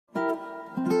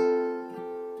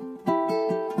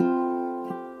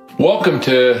Welcome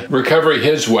to Recovery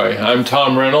His Way. I'm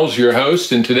Tom Reynolds, your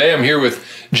host, and today I'm here with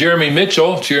Jeremy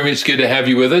Mitchell. Jeremy, it's good to have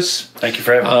you with us. Thank you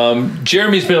for having me.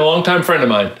 Jeremy's been a longtime friend of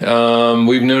mine.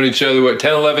 We've known each other,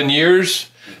 10, 11 years?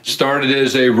 Started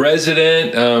as a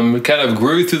resident, kind of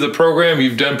grew through the program.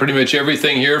 You've done pretty much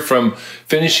everything here from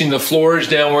finishing the floors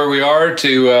down where we are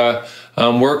to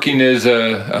working as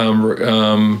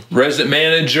a resident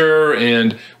manager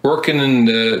and working in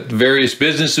the various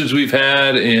businesses we've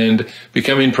had and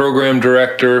becoming program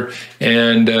director.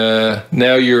 And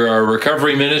now you're our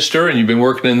recovery minister, and you've been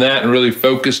working in that and really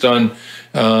focused on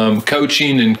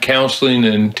coaching and counseling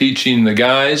and teaching the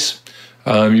guys.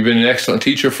 You've been an excellent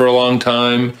teacher for a long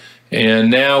time, and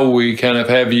now we kind of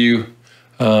have you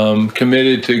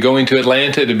committed to going to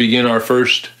Atlanta to begin our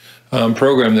first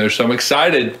program there. So I'm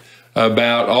excited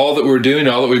about all that we're doing,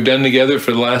 all that we've done together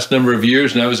for the last number of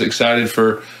years, and I was excited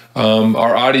for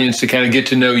our audience to kind of get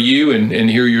to know you and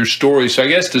hear your story. So I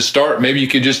guess to start, maybe you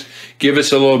could just give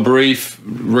us a little brief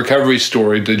recovery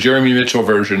story, the Jeremy Mitchell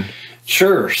version.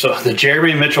 Sure. So the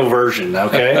Jeremy Mitchell version.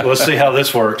 Okay. Let's see how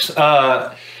this works.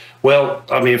 Well,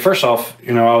 I mean, first off,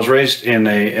 I was raised in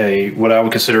a what I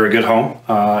would consider a good home,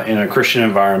 in a Christian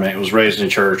environment. I was raised in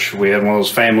church. We had one of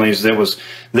those families that was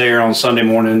there on Sunday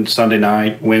morning, Sunday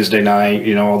night, Wednesday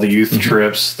night, all the youth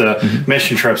trips, the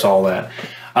mission trips, all that.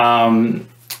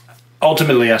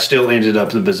 Ultimately, I still ended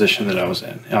up in the position that I was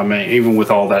in. I mean, even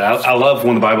with all that, I love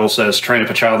when the Bible says, train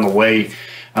up a child in the way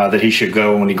that he should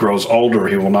go. When he grows older,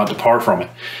 he will not depart from it.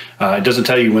 It doesn't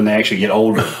tell you when they actually get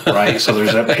older, right? So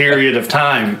there's that period of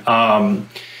time.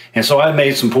 And so I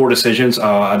made some poor decisions.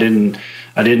 I didn't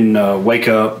wake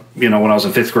up, when I was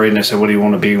in fifth grade and they said, what do you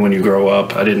want to be when you grow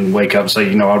up? I didn't wake up and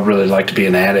say, I'd really like to be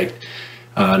an addict,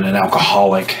 and an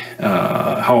alcoholic,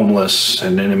 homeless,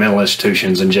 and in mental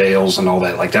institutions and jails and all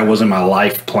that. Like, that wasn't my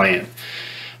life plan.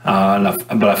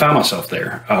 But I found myself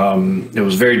there. It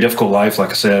was a very difficult life.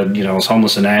 Like I said, I was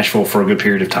homeless in Nashville for a good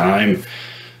period of time.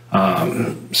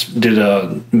 Did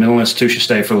a mental institution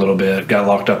stay for a little bit, got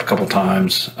locked up a couple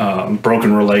times,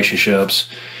 broken relationships,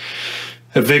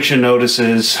 eviction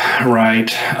notices,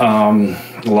 right?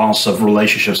 Loss of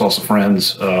relationships, loss of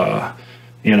friends, a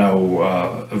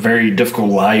very difficult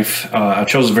life. I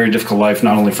chose a very difficult life,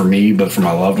 not only for me, but for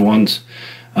my loved ones.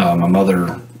 My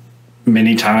mother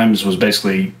many times was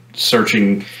basically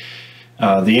searching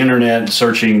the internet,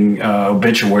 searching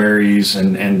obituaries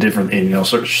and different,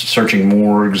 searching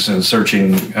morgues and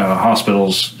searching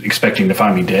hospitals, expecting to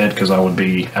find me dead because I would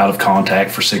be out of contact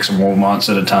for 6 or more months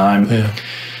at a time. Yeah.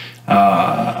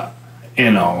 I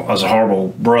was a horrible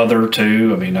brother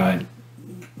too. I mean, I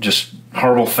just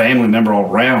horrible family member all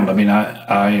around. I mean,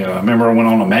 I remember I went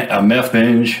on a meth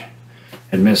binge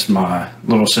and missed my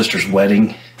little sister's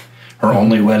wedding, her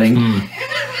only wedding.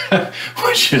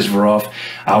 Which is rough.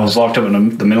 I was locked up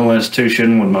in the mental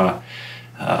institution when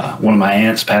one of my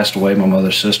aunts passed away, my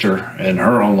mother's sister, and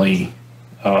her only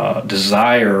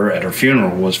desire at her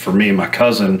funeral was for me and my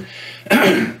cousin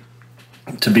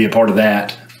to be a part of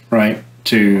that, right?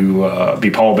 To be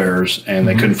pallbearers, and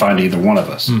they couldn't find either one of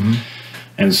us.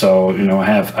 And so,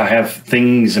 I have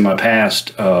things in my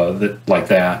past like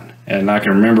that, and I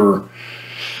can remember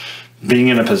being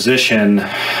in a position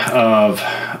of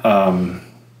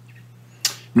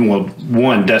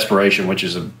one, desperation, which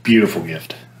is a beautiful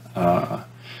gift. But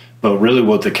really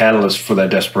what the catalyst for that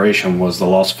desperation was the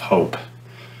loss of hope,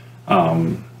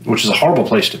 which is a horrible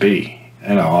place to be.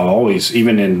 I've always,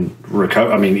 even in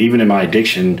even in my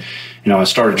addiction, I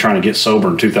started trying to get sober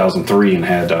in 2003 and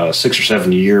had 6 or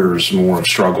 7 years more of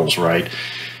struggles, right?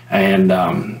 And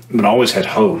but I always had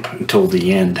hope until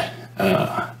the end.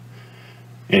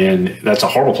 And that's a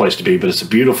horrible place to be, but it's a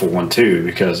beautiful one too,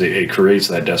 because it creates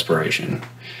that desperation.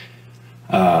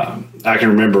 I can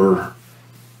remember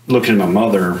looking at my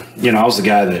mother. I was the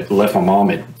guy that left my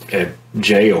mom at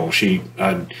jail.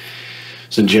 I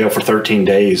was in jail for 13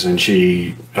 days, and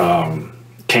she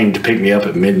came to pick me up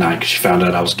at midnight because she found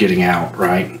out I was getting out,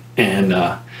 right? And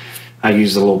I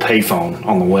used a little payphone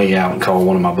on the way out and called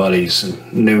one of my buddies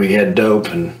and knew he had dope,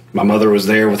 and my mother was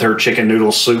there with her chicken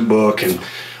noodle soup book and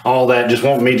all that, just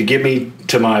wanted me to get me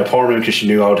to my apartment because she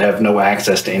knew I would have no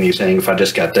access to anything if I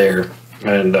just got there.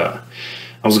 And I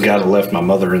was the guy that left my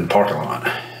mother in the parking lot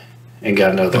and got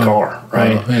into the car,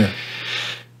 right? Oh, yeah.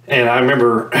 And I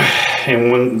remember in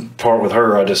one part with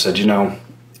her, I just said,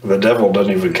 the devil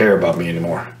doesn't even care about me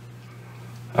anymore.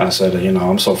 I said,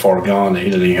 I'm so far gone that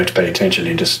he doesn't even have to pay attention.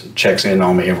 He just checks in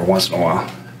on me every once in a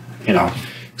while,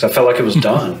 because I felt like it was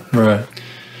done. Right.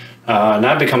 And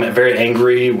I've become very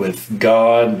angry with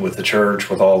God, with the church,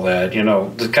 with all that,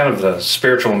 the kind of the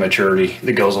spiritual maturity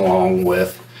that goes along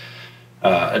with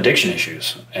addiction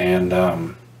issues. And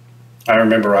I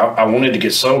remember I wanted to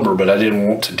get sober, but I didn't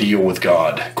want to deal with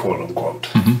God, quote unquote.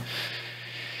 Mm-hmm.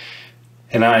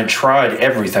 And I had tried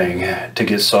everything to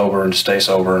get sober and stay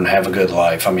sober and have a good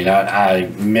life. I mean, I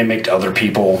mimicked other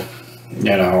people.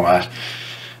 You know,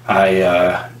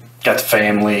 I got the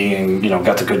family and,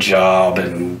 got the good job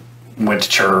and went to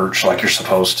church like you're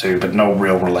supposed to, but no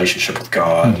real relationship with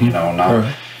God,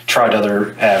 Right. Tried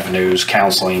other avenues,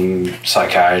 counseling,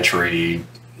 psychiatry,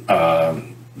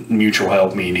 mutual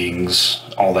help meetings,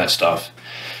 all that stuff,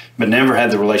 but never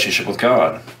had the relationship with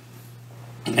God.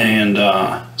 And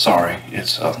sorry,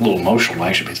 it's a little emotional to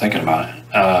actually be thinking about it.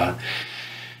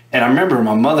 And I remember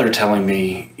my mother telling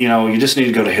me, you just need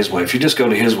to go to His way. If you just go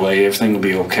to His way, everything will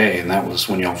be okay. And that was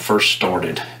when y'all first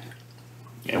started,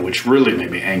 which really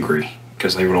made me angry,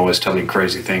 because they would always tell me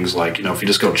crazy things like, if you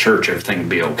just go to church, everything will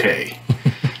be okay.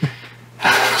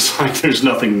 It's like there's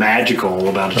nothing magical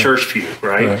about a church pew,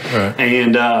 right? Right.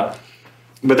 And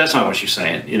but that's not what she's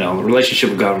saying. The relationship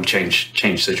with God will change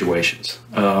situations.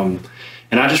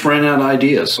 And I just ran out of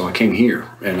ideas, so I came here.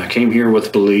 And I came here with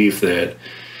the belief that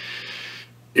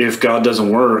if God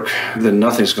doesn't work, then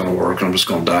nothing's going to work, and I'm just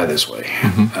going to die this way.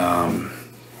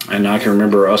 Mm-hmm. And I can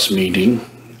remember us meeting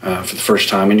for the first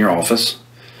time in your office.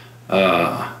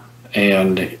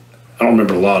 And I don't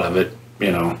remember a lot of it.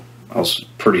 I was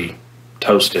pretty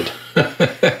toasted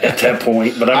at that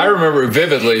point. But I remember it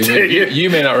vividly. You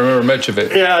may not remember much of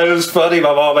it. Yeah, it was funny.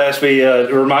 My mom asked me,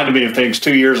 it reminded me of things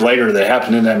 2 years later that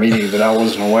happened in that meeting that I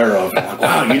wasn't aware of. I'm like,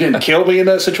 wow, you didn't kill me in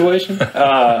that situation?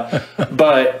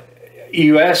 But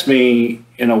you asked me,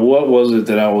 what was it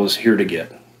that I was here to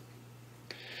get?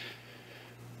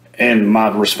 And my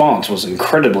response was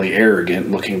incredibly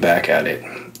arrogant looking back at it.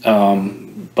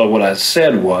 But what I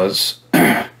said was,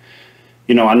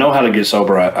 I know how to get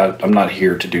sober. I'm not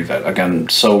here to do that. I've gotten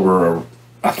sober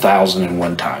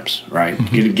 1,001 times, right?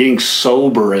 Mm-hmm. Getting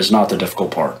sober is not the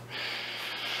difficult part.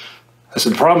 I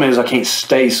said, the problem is I can't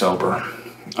stay sober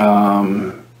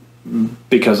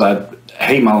because I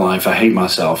hate my life. I hate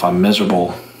myself. I'm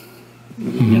miserable,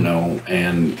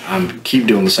 and I keep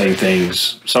doing the same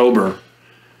things sober.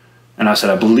 And I said,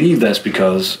 I believe that's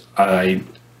because I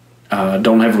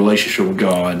don't have a relationship with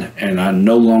God, and I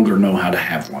no longer know how to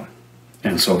have one.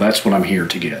 And so that's what I'm here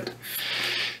to get.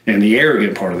 And the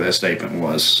arrogant part of that statement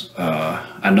was,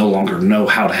 I no longer know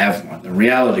how to have one. The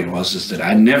reality is that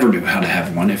I never knew how to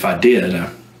have one. If I did, I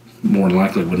more than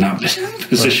likely would not be in the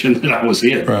position that I was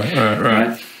in.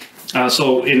 Right.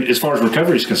 So as far as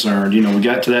recovery is concerned, we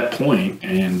got to that point,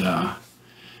 and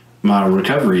my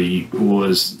recovery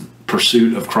was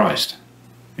pursuit of Christ,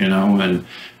 and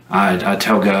I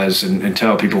tell guys and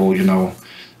tell people,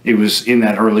 it was in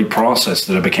that early process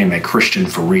that I became a Christian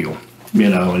for real,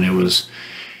 and it was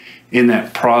in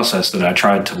that process that I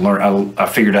tried to learn. I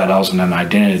figured out I was in an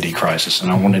identity crisis,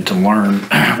 and I wanted to learn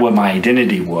what my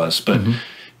identity was, but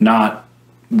not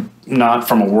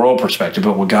from a world perspective,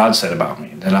 but what God said about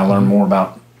me. Then I learned more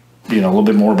about, a little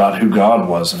bit more about who God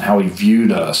was and how He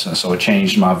viewed us, and so it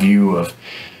changed my view of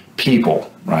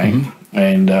people, right? Mm-hmm.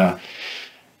 And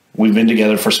we've been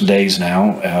together for some days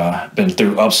now, been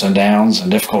through ups and downs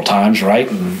and difficult times, right?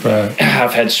 And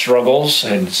I've had struggles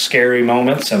and scary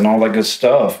moments and all that good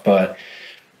stuff, but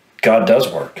God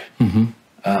does work.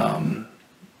 Mm-hmm.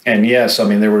 And yes,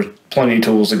 there were plenty of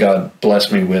tools that God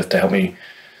blessed me with to help me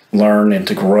learn and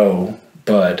to grow,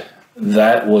 but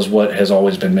that was what has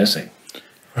always been missing.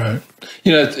 Right.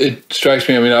 It strikes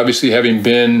me, obviously having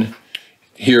been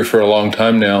here for a long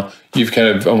time now, you've kind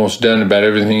of almost done about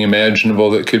everything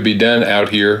imaginable that could be done out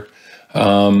here.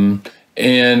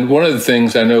 And one of the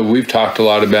things I know we've talked a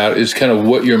lot about is kind of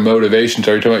what your motivations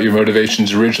are. You're talking about your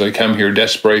motivations originally come here,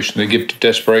 desperation, the gift of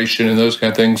desperation and those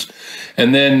kind of things.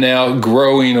 And then now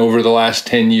growing over the last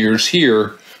 10 years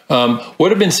here,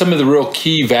 what have been some of the real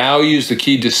key values, the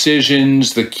key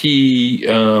decisions, the key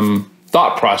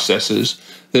thought processes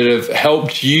that have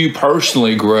helped you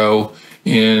personally grow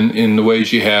in the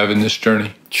ways you have in this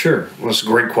journey? Sure. Well, that's a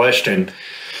great question.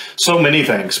 So many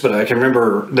things, but I can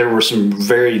remember there were some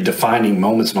very defining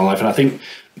moments in my life, and I think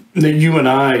that you and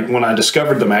I, when I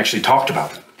discovered them, actually talked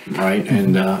about them, right?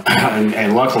 Mm-hmm.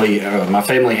 And luckily, my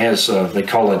family has they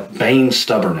call it Bane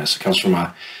stubbornness. It comes from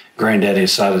my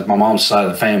granddaddy's side, my mom's side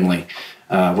of the family.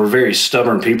 We're very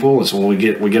stubborn people. It's when we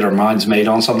get our minds made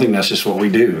on something. That's just what we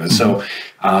do. And so,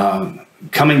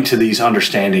 coming to these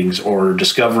understandings or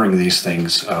discovering these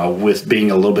things with being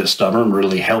a little bit stubborn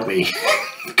really helped me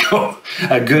go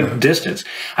a good distance.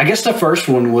 I guess the first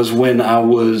one was when I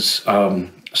was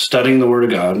studying the Word of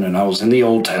God, and I was in the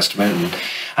Old Testament, and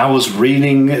I was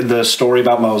reading the story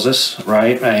about Moses,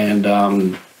 right?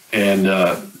 And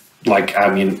Like,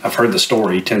 I mean, I've heard the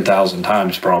story 10,000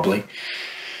 times probably.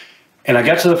 And I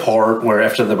got to the part where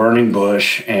after the burning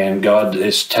bush and God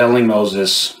is telling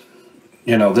Moses,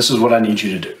 you know, this is what I need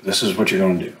you to do. This is what you're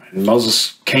going to do. And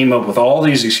Moses came up with all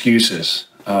these excuses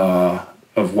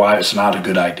of why it's not a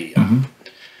good idea. Mm-hmm.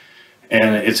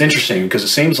 And it's interesting because it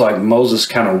seems like Moses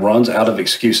kind of runs out of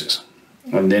excuses.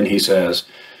 And then he says,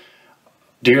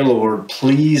 "Dear Lord,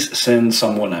 please send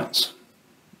someone else."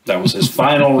 That was his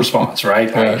final response,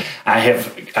 right? Right. I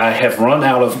have run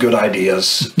out of good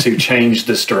ideas to change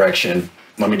this direction.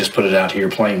 Let me just put it out here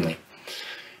plainly.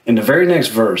 In the very next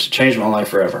verse, it changed my life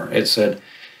forever. It said,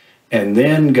 "And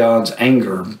then God's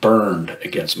anger burned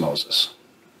against Moses."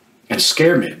 And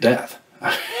scared me to death.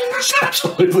 It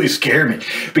absolutely scared me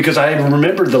because I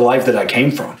remembered the life that I came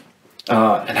from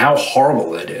and how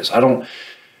horrible it is. I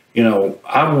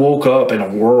woke up in a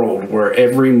world where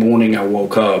every morning I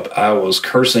woke up, I was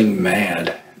cursing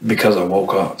mad because I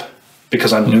woke up,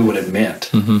 because I knew what it meant.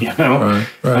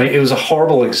 Mm-hmm. Right. It was a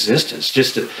horrible existence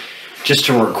just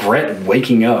to regret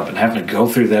waking up and having to go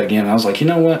through that again. I was like, you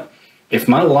know what? If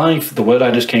my life, the way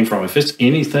I just came from, if it's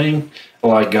anything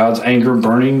like God's anger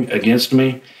burning against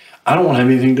me, I don't want to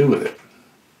have anything to do with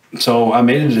it. So I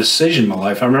made a decision in my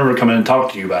life. I remember coming and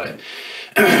talking to you about it,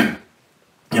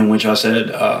 in which I said,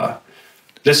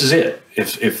 this is it.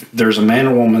 If there's a man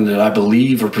or woman that I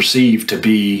believe or perceive to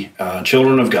be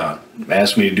children of God,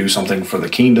 ask me to do something for the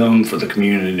kingdom, for the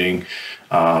community,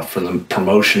 for the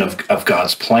promotion of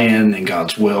God's plan and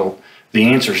God's will, the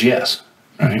answer is yes,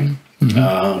 right?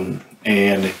 Mm-hmm.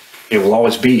 And it will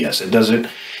always be yes. It doesn't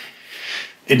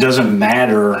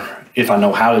matter if I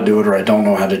know how to do it or I don't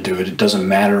know how to do it. It doesn't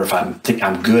matter if I think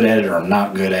I'm good at it or I'm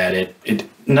not good at it.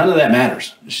 None of that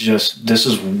matters. It's just, this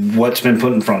is what's been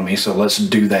put in front of me, so let's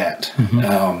do that.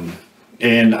 Mm-hmm.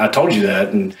 And I told you that,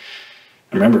 and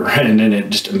I remember, and then it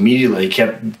just immediately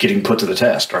kept getting put to the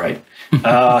test, right?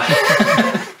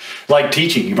 Like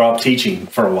teaching. You brought up teaching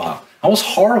for a while. I was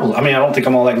horrible. I mean, I don't think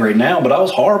I'm all that great now, but I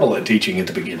was horrible at teaching at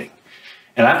the beginning.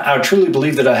 And I truly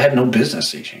believe that I had no business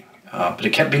teaching. But it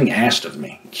kept being asked of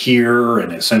me here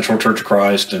and at Central Church of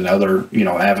Christ and other,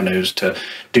 avenues to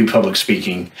do public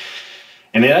speaking.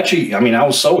 And it actually, I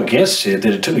was so against it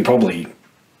that it took me probably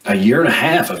a year and a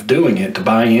half of doing it to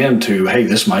buy into, hey,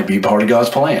 this might be part of God's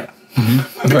plan.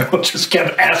 Mm-hmm. People just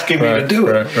kept asking me to do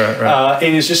it. Right.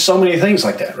 And it's just so many things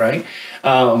like that, right?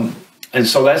 And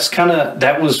so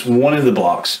that was one of the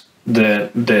blocks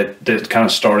that kind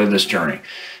of started this journey.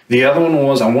 The other one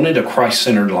was I wanted a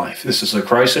Christ-centered life. This is a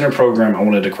Christ-centered program. I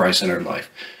wanted a Christ-centered life.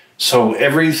 So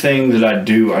everything that I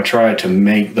do, I try to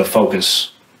make the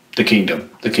focus the kingdom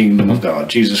mm-hmm. of God,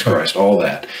 Jesus Christ, all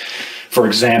that. For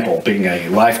example, being a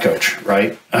life coach,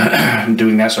 right?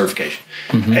 Doing that certification.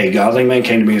 Mm-hmm. A godly man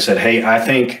came to me and said, hey, I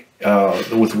think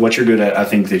with what you're good at, I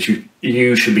think that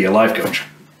you should be a life coach.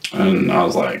 And I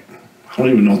was like, I don't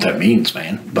even know what that means,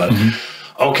 man. But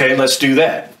okay, let's do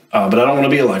that. But I don't want to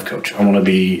be a life coach. I want to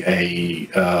be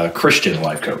a Christian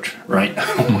life coach, right?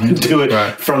 I want to do it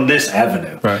from this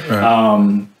avenue. Right.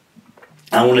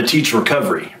 I want to teach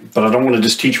recovery, but I don't want to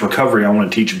just teach recovery. I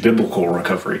want to teach biblical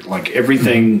recovery. Like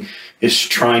everything is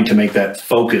trying to make that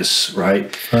focus,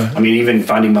 right? I mean, even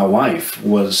finding my wife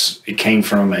it came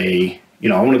from I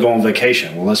want to go on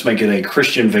vacation. Well, let's make it a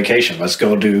Christian vacation. Let's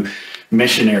go do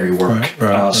missionary work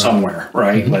somewhere,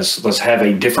 right? Mm-hmm. Let's have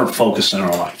a different focus in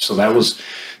our life. So that was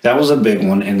a big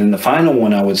one. And then the final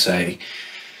one I would say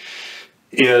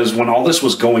is when all this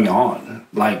was going on,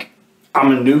 like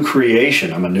I'm a new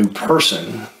creation. I'm a new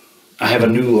person. I have a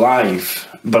new life,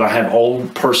 but I have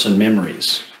old person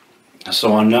memories.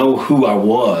 So I know who I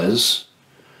was.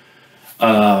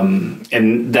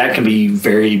 And that can be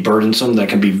very burdensome. That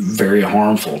can be very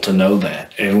harmful to know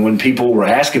that. And when people were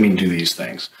asking me to do these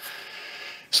things,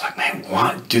 it's like, man,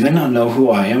 why do they not know who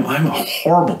I am? I'm a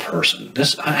horrible person.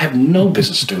 I have no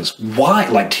business doing this. Why?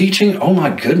 Like teaching? Oh my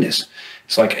goodness.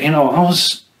 It's like,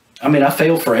 I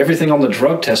failed for everything on the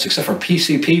drug test except for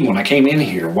PCP when I came in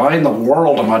here. Why in the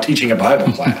world am I teaching a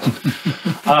Bible class?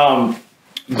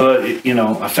 But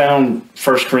I found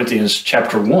 1 Corinthians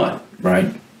chapter 1,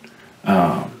 right?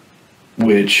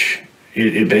 Which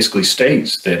it basically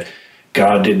states that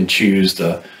God didn't choose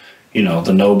the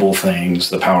noble things,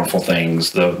 the powerful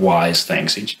things, the wise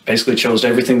things. He basically chose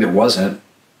everything that wasn't,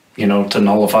 to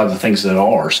nullify the things that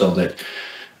are so that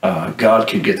God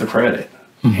could get the credit.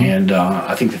 Mm-hmm. And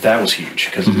I think that was huge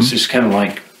because it's just kind of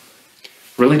like,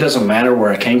 really doesn't matter where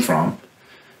I came from.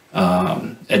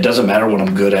 It doesn't matter what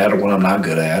I'm good at or what I'm not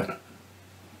good at.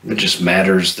 It just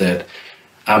matters that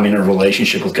I'm in a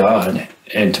relationship with God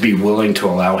and to be willing to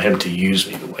allow him to use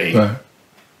me the way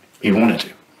he wanted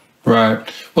to. Right.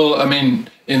 Well, I mean,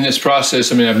 in this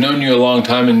process, I mean, I've known you a long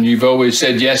time, and you've always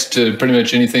said yes to pretty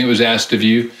much anything that was asked of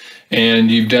you,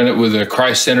 and you've done it with a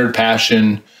Christ-centered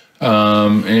passion,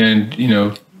 and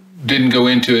didn't go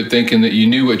into it thinking that you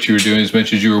knew what you were doing as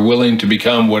much as you were willing to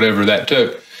become whatever that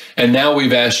took. And now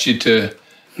we've asked you to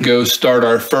go start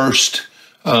our first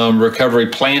recovery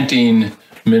planting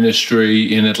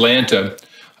ministry in Atlanta.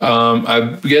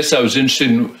 I guess I was interested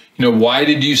in, why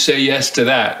did you say yes to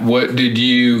that? What do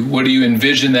you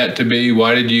envision that to be?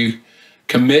 Why did you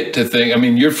commit to think? I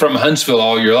mean, you're from Huntsville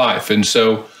all your life. And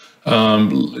so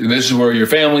this is where your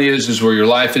family is, this is where your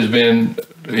life has been,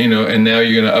 and now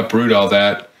you're going to uproot all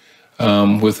that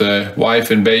with a wife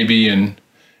and baby and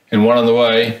one on the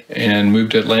way and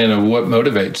move to Atlanta. What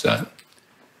motivates that?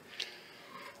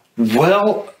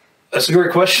 Well, that's a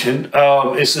great question.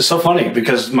 It's so funny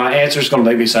because my answer is going to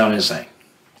make me sound insane.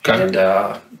 Okay. And,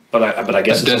 but I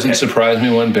guess that doesn't surprise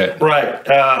me one bit. Right.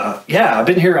 Yeah, I've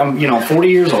been here. I'm 40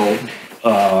 years old.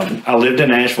 I lived in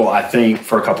Nashville, I think,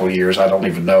 for a couple of years. I don't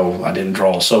even know. I didn't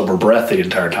draw a sober breath the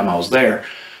entire time I was there.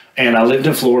 And I lived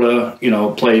in Florida,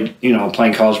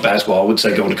 playing college basketball. I would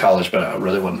say going to college, but I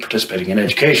really wasn't participating in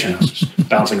education. I was just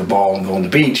bouncing a ball and going to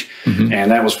the beach. Mm-hmm.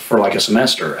 And that was for like a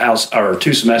semester, or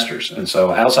 2 semesters. And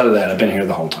so outside of that, I've been here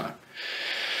the whole time.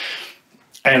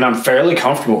 And I'm fairly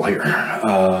comfortable here.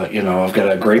 I've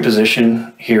got a great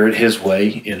position here at His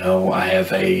Way. I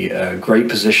have a great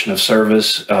position of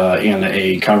service in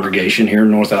a congregation here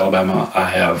in North Alabama. I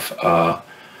have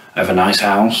a nice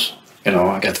house. I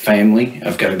got the family.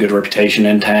 I've got a good reputation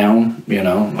in town.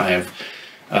 I have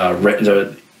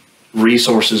the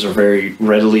resources are very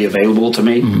readily available to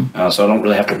me, mm-hmm. So I don't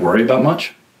really have to worry about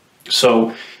much.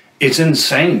 So it's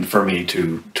insane for me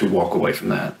to walk away from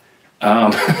that.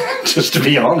 Just to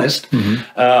be honest.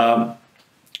 Mm-hmm.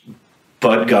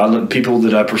 But people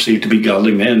that I perceive to be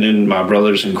godly men and my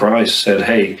brothers in Christ said,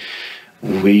 hey,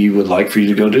 we would like for you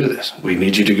to go do this. We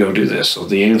need you to go do this. So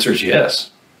the answer is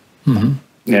yes. Mm-hmm.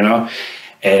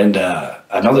 And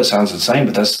I know that sounds insane,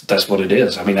 but that's what it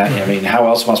is. I mean, how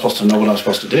else am I supposed to know what I'm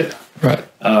supposed to do? Right.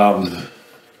 I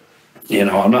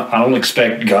don't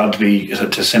expect God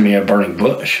to send me a burning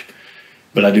bush,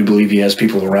 but I do believe He has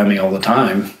people around me all the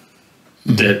time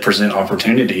that present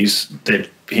opportunities that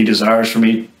He desires for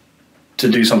me to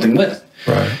do something with.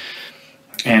 Right.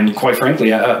 And quite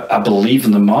frankly, I believe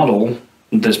in the model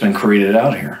that's been created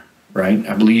out here, right?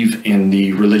 I believe in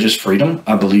the religious freedom.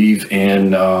 I believe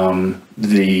in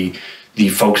the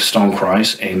focused on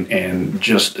Christ and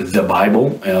just the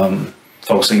Bible,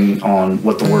 focusing on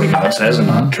what the Word of God says and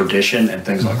not tradition and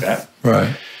things like that.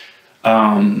 Right.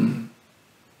 And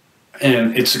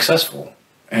it's successful.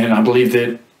 And I believe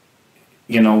that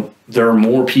there are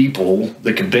more people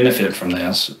that could benefit from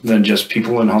this than just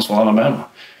people in Huntsville, Alabama.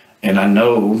 And I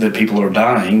know that people are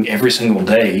dying every single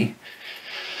day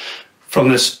from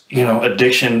this,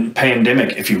 addiction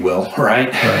pandemic, if you will,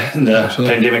 right? The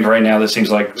Absolutely. Pandemic right now that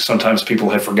seems like sometimes people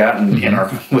have forgotten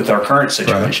mm-hmm. with our current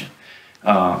situation.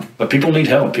 Right. But people need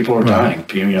help. People are dying.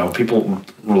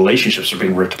 Relationships are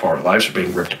being ripped apart. Lives are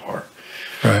being ripped apart.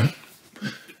 Right.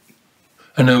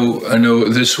 I know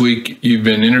this week you've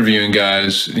been interviewing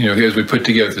guys, as we put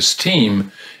together this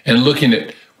team and looking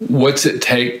at what's it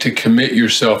take to commit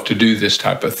yourself to do this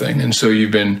type of thing. And so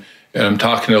you've been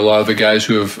talking to a lot of the guys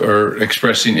who are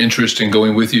expressing interest in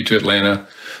going with you to Atlanta,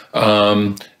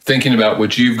 thinking about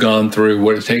what you've gone through,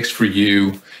 what it takes for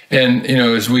you. And,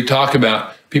 as we talk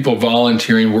about people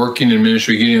volunteering, working in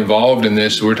ministry, getting involved in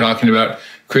this, we're talking about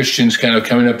Christians kind of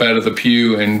coming up out of the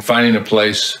pew and finding a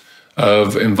place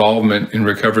of involvement in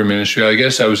recovery ministry. I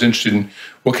guess I was interested in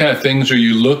what kind of things are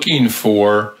you looking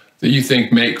for that you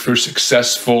think make for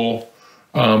successful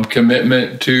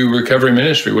commitment to recovery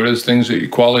ministry? What are those things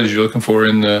qualities you're looking for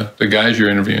in the guys you're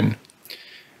interviewing?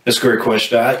 That's a great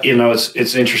question.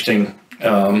 It's interesting.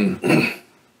 I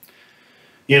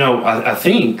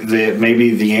think that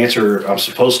maybe the answer I'm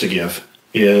supposed to give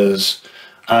is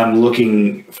I'm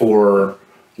looking for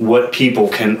what people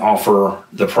can offer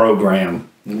the program,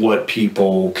 what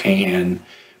people can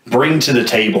bring to the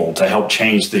table to help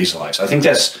change these lives. I think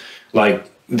that's like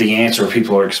the answer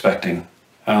people are expecting.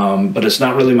 But it's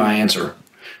not really my answer,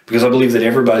 because I believe that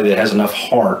everybody that has enough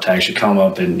heart to actually come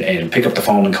up and pick up the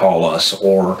phone and call us,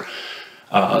 or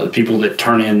the people that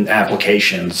turn in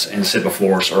applications and sit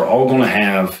before us, are all going to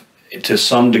have, to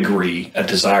some degree, a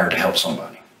desire to help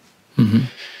somebody. Mm-hmm.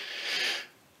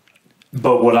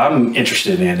 But what I'm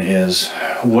interested in is,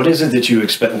 what is it that you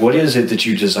expect? What is it that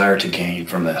you desire to gain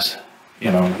from this?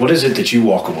 What is it that you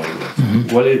walk away with?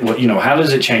 Mm-hmm. How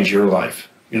does it change your life?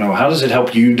 How does it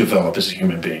help you develop as a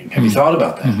human being? Have you thought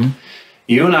about that? Mm-hmm.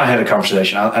 You and I had a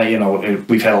conversation.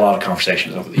 We've had a lot of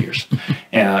conversations over the years,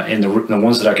 and the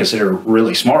ones that I consider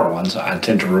really smart ones, I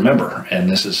tend to remember. And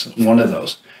this is one of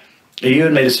those. You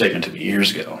had made a statement to me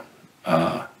years ago.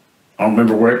 I don't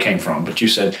remember where it came from, but you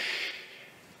said,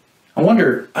 I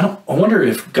wonder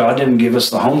if God didn't give us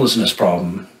the homelessness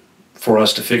problem for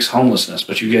us to fix homelessness,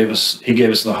 but He gave us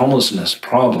the homelessness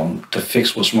problem to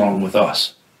fix what's wrong with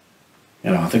us.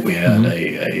 I think we had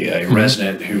a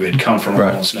resident who had come from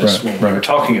homelessness when we were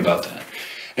talking about that.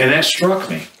 And that struck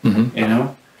me,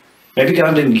 Maybe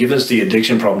God didn't give us the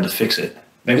addiction problem to fix it.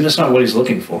 Maybe that's not what He's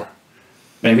looking for.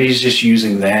 Maybe He's just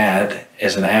using that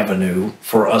as an avenue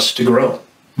for us to grow,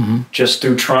 just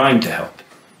through trying to help.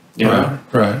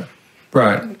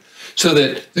 Right. So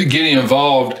that getting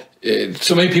involved,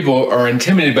 so many people are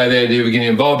intimidated by the idea of getting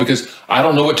involved because I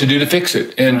don't know what to do to fix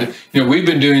it. And, we've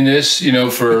been doing this,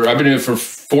 I've been doing it for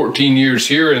 14 years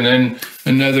here and then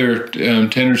another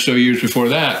 10 or so years before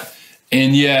that.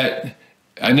 And yet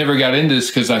I never got into this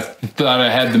because I thought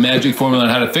I had the magic formula on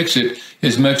how to fix it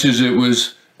as much as it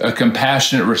was a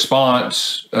compassionate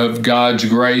response of God's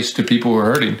grace to people who are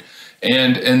hurting.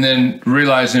 And then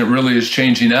realizing it really is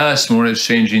changing us more than it's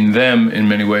changing them in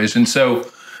many ways. And so,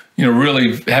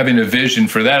 really having a vision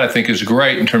for that, I think, is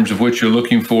great in terms of what you're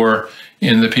looking for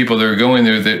in the people that are going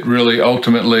there, that really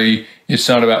ultimately it's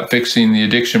not about fixing the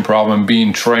addiction problem,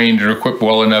 being trained or equipped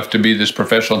well enough to be this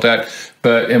professional at that,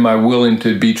 but am I willing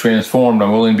to be transformed? Am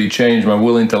I willing to be changed? Am I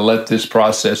willing to let this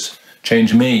process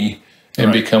change me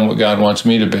and become what God wants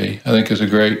me to be? I think is a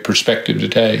great perspective to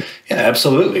take. Yeah,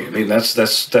 absolutely. I mean, that's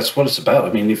what it's about.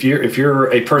 I mean, if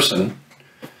you're a person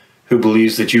who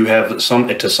believes that you have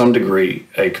to some degree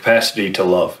a capacity to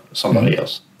love somebody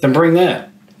else, then bring that.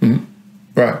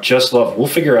 Right. Just love. We'll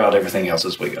figure out everything else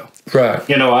as we go. Right.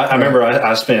 I remember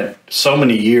I spent so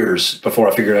many years before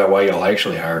I figured out why y'all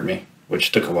actually hired me,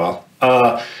 which took a while.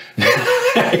 I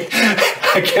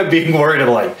kept being worried. I'm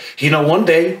like, one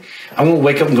day I'm going to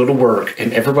wake up and go to work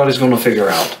and everybody's going to figure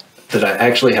out that I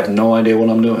actually have no idea what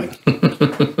I'm doing.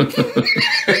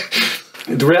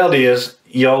 The reality is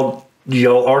y'all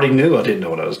already knew I didn't know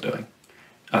what I was doing.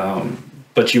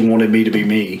 But you wanted me to be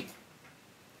me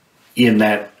in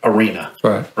that arena.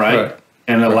 Right.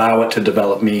 And allow it to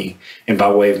develop me. And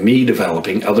by way of me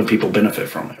developing, other people benefit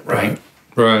from it. Right.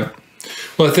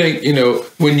 Well, I think,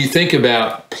 when you think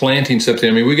about planting something,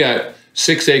 I mean, we got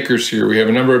 6 acres here. We have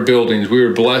a number of buildings. We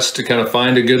were blessed to kind of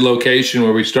find a good location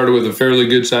where we started with a fairly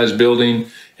good sized building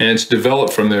and it's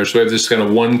developed from there. So we have this kind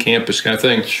of one campus kind of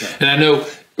thing. Sure. And I know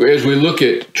as we look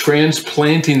at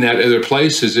transplanting that other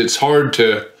places, it's hard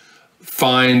to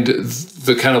find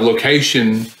the kind of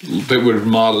location that would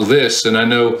model this. And I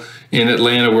know in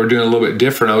Atlanta, we're doing a little bit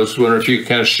different. I was wondering if you could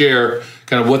kind of share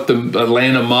kind of what the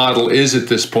Atlanta model is at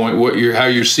this point, how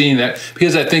you're seeing that,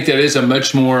 because I think that is a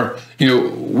much more,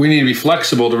 we need to be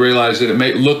flexible to realize that it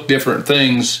may look different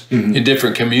things in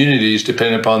different communities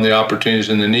depending upon the opportunities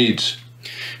and the needs.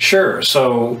 Sure.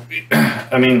 So,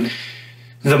 I mean,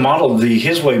 the model, the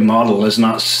His Way model is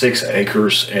not 6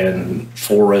 acres and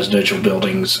 4 residential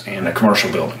buildings and a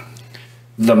commercial building.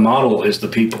 The model is the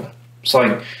people. It's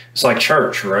like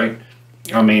church, right?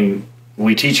 I mean,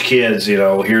 we teach kids,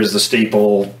 here's the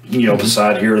steeple,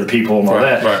 beside here are the people and all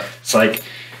that. Right. It's like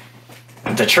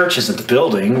the church isn't the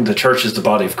building. The church is the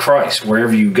body of Christ.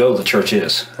 Wherever you go, the church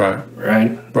is. Right.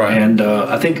 And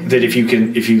I think that if you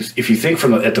think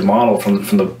at the model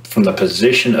from the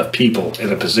position of people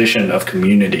and the position of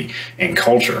community and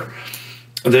culture,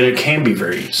 then it can be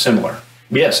very similar.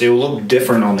 Yes, it will look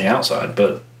different on the outside,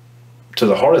 but to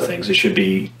the heart of things, it should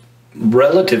be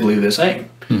relatively the same.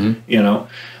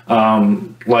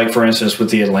 Like for instance, with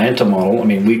the Atlanta model, I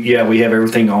mean, we have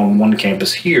everything on one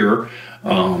campus here.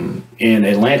 In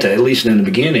Atlanta, at least in the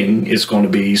beginning, it's going to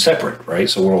be separate, right?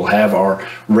 So we'll have our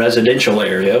residential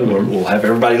area where we'll have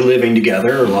everybody living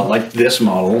together, a lot like this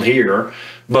model here,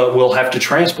 but we'll have to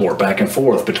transport back and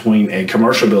forth between a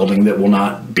commercial building that will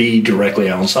not be directly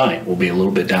on site. We'll be a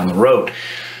little bit down the road.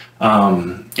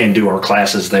 And do our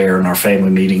classes there and our family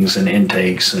meetings and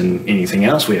intakes and anything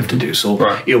else we have to do. So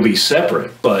it'll be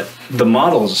separate, but the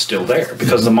model is still there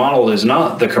because the model is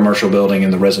not the commercial building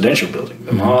and the residential building.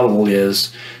 The model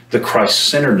is the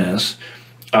Christ-centeredness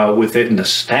within the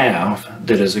staff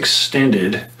that is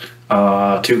extended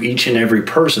to each and every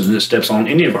person that steps on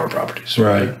any of our properties.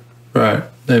 Right.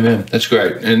 Amen. That's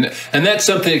great. And that's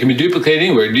something that can be duplicated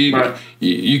anywhere.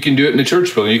 You can do it in a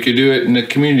church building. You could do it in a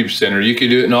community center. You could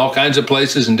do it in all kinds of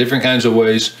places in different kinds of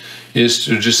ways, is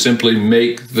to just simply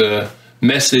make the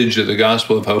message of the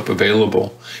gospel of hope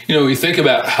available. You think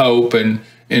about hope and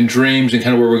dreams and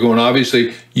kind of where we're going.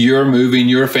 Obviously, you're moving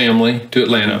your family to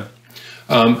Atlanta.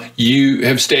 You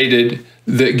have stated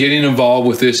that getting involved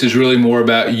with this is really more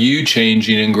about you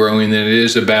changing and growing than it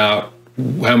is about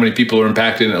how many people are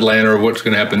impacted in Atlanta or what's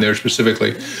going to happen there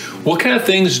specifically. What kind of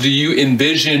things do you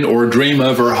envision or dream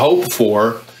of or hope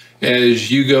for as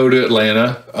you go to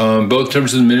Atlanta, both in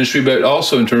terms of the ministry, but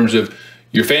also in terms of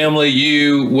your family,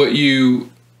 you, what you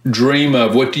dream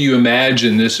of? What do you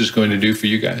imagine this is going to do for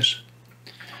you guys?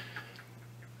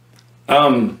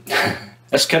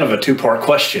 That's kind of a two-part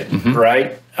question,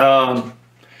 right?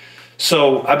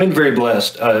 So I've been very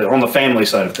blessed on the family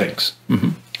side of things.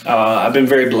 I've been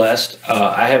very blessed.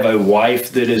 I have a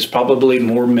wife that is probably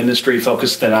more ministry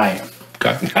focused than I am.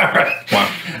 Okay. All right.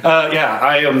 Wow. Yeah,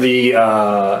 I am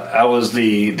I was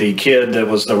the kid that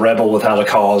was the rebel without a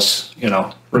cause, you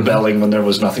know, rebelling when there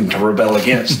was nothing to rebel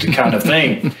against kind of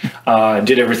thing.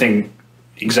 Did everything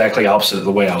exactly opposite of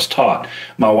the way I was taught.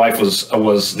 My wife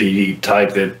was the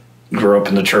type that grew up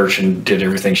in the church and did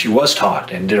everything she was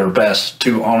taught and did her best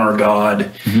to honor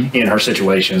God in her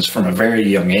situations from a very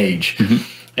young age.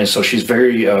 And so she's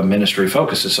very ministry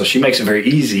focused. So she makes it very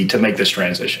easy to make this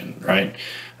transition, right?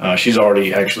 She's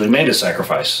already actually made a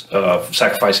sacrifice of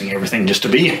sacrificing everything just to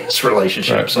be in this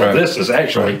relationship. Right, so this is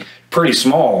actually pretty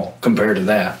small compared to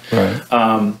that. Right.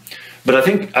 But I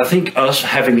think us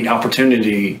having the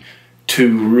opportunity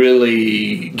to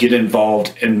really get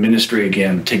involved in ministry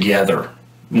again together,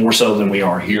 more so than we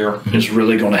are here, is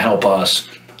really going to help us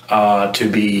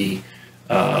to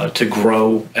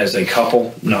grow as a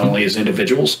couple, not only as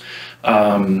individuals.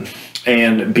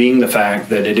 And being the fact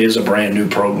that it is a brand new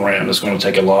program that's going to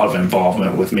take a lot of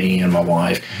involvement with me and my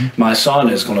wife. My son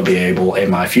is going to be able, and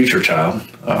my future child,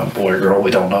 boy or girl, we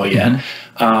don't know yet,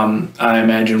 I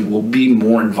imagine will be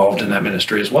more involved in that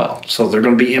ministry as well. So they're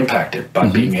going to be impacted by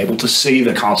being able to see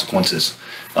the consequences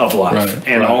of life,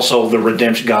 and also the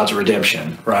redemption, God's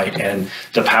redemption, right, and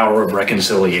the power of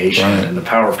reconciliation and the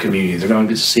power of community. They're going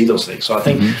to get to see those things. So I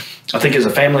think as a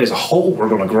family as a whole, we're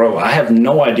going to grow. I have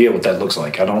no idea what that looks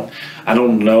like. I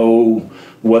don't know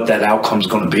what that outcome's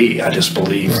going to be. I just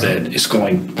believe that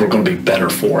we're going to be better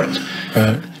for it.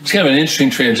 It's kind of an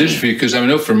interesting transition for you because I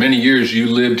know for many years you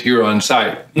lived here on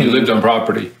site. You lived on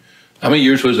property. How many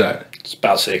years was that? It's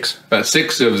about 6. About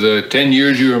 6 of the 10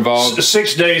 years you were involved?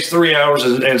 6 days, 3 hours,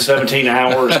 and 17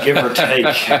 hours, give or take.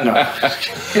 No.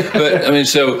 But I mean,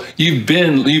 so you've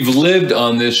lived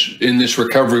on in this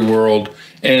recovery world,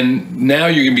 and now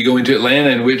you're going to be going to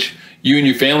Atlanta, in which you and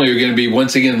your family are going to be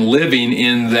once again living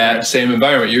in that same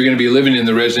environment. You're going to be living in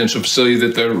the residential facility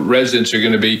that the residents are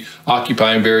going to be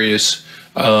occupying various,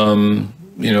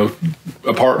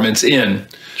 apartments in.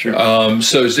 Sure.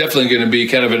 So it's definitely going to be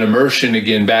kind of an immersion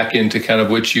again back into kind of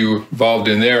what you were involved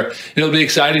in there. It'll be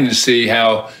exciting to see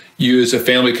how you as a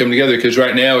family come together, because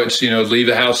right now it's, leave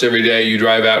the house every day, you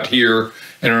drive out here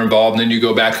and are involved, and then you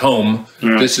go back home.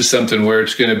 This is something where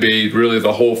it's going to be really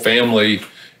the whole family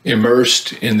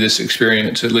immersed in this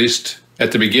experience, at least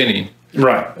at the beginning.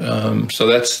 Right. So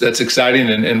that's exciting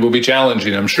and will be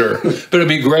challenging, I'm sure. But it'll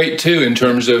be great too in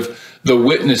terms of the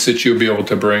witness that you'll be able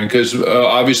to bring, because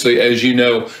obviously, as you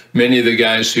know, many of the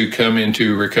guys who come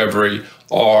into recovery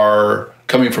are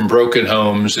coming from broken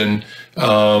homes and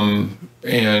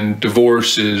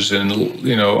divorces, and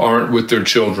aren't with their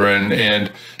children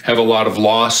and have a lot of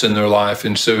loss in their life.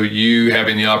 And so you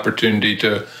having the opportunity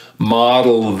to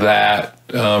model that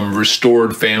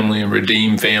restored family and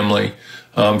redeemed family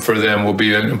for them will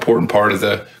be an important part of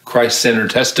the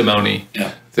Christ-centered testimony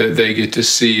that they get to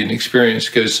see and experience.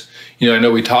 Because, I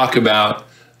know we talk about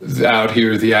out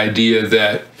here the idea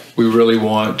that we really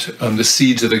want the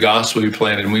seeds of the gospel to be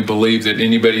planted, and we believe that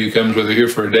anybody who comes, whether here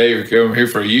for a day or come here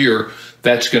for a year,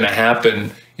 that's going to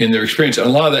happen in their experience. And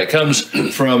a lot of that comes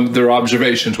from their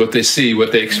observations, what they see,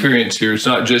 what they experience here. It's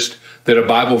not just that a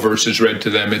Bible verse is read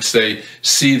to them. It's they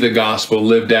see the gospel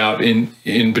lived out in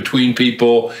between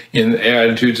people, in the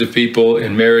attitudes of people,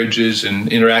 in marriages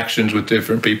and interactions with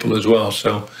different people as well.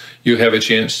 So you have a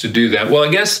chance to do that. Well,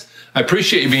 I guess I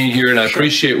appreciate you being here, and I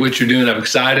appreciate what you're doing. I'm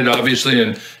excited, obviously,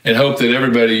 and hope that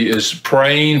everybody is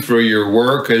praying for your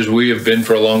work, as we have been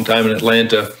for a long time in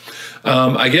Atlanta.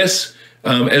 I guess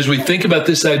as we think about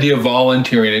this idea of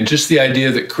volunteering and just the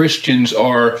idea that Christians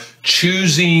are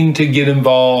choosing to get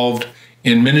involved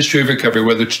in ministry of recovery,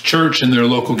 whether it's church in their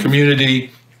local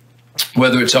community,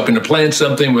 whether it's helping to plan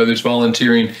something, whether it's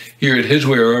volunteering here at His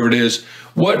Way or wherever it is,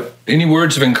 any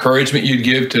words of encouragement you'd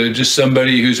give to just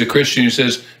somebody who's a Christian who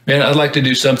says, man, I'd like to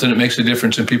do something that makes a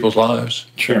difference in people's lives?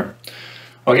 Sure.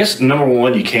 Well, I guess number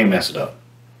one, you can't mess it up.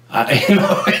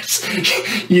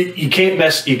 You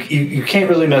can't you can't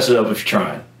really mess it up if you're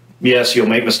trying. Yes, you'll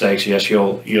make mistakes. Yes,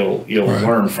 you'll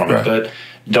learn from it, but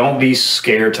don't be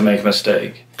scared to make a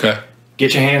mistake. Okay.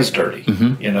 get your hands dirty.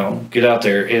 You know, get out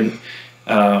there, and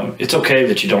it's okay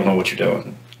that you don't know what you're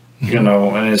doing. You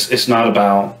know, and it's not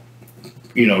about,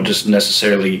 you know, just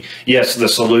necessarily, yes, the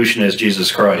solution is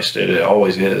Jesus Christ. It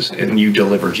always is, and you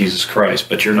deliver Jesus Christ,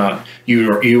 but you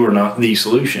are not the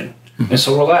solution. And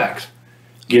so relax,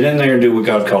 get in there and do what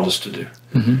God called us to do.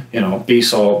 You know, be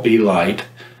salt, be light,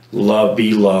 love,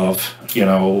 be love. You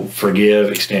know,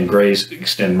 forgive, extend grace,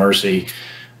 extend mercy,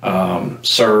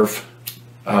 serve.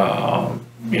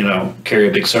 You know, carry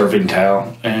a big serving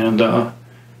towel, and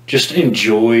just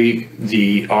enjoy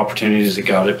the opportunities that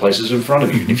God places in front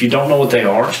of you. If you don't know what they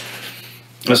are,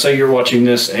 let's say you're watching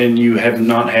this and you have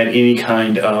not had any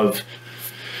kind of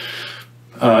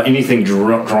anything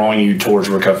drawing you towards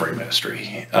recovery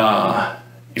ministry.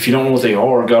 If you don't know what they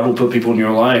are, God will put people in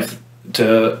your life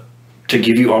to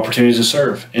give you opportunities to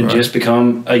serve, and just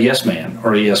become a yes man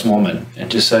or a yes woman, and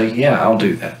just say, yeah, I'll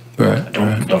do that. I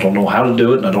don't know how to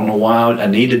do it, and I don't know why I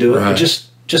need to do it, but just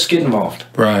get involved.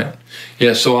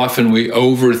 Yeah, so often we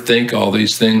overthink all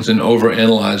these things and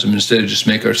overanalyze them instead of just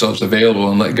make ourselves available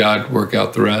and let God work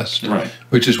out the rest,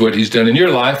 which is what he's done in your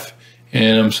life.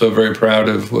 And I'm so very proud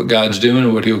of what God's doing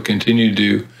and what he'll continue to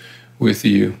do with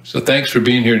you. So thanks for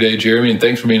being here today, Jeremy, and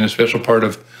thanks for being a special part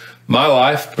of my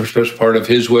life, a special part of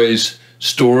His Way's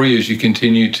story as you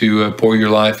continue to pour your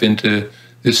life into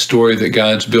this story that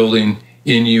God's building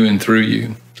in you and through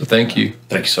you. So thank you.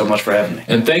 Thank you so much for having me.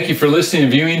 And thank you for listening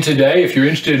and viewing today. If you're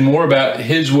interested in more about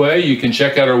His Way, you can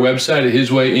check out our website at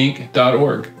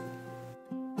hiswayinc.org.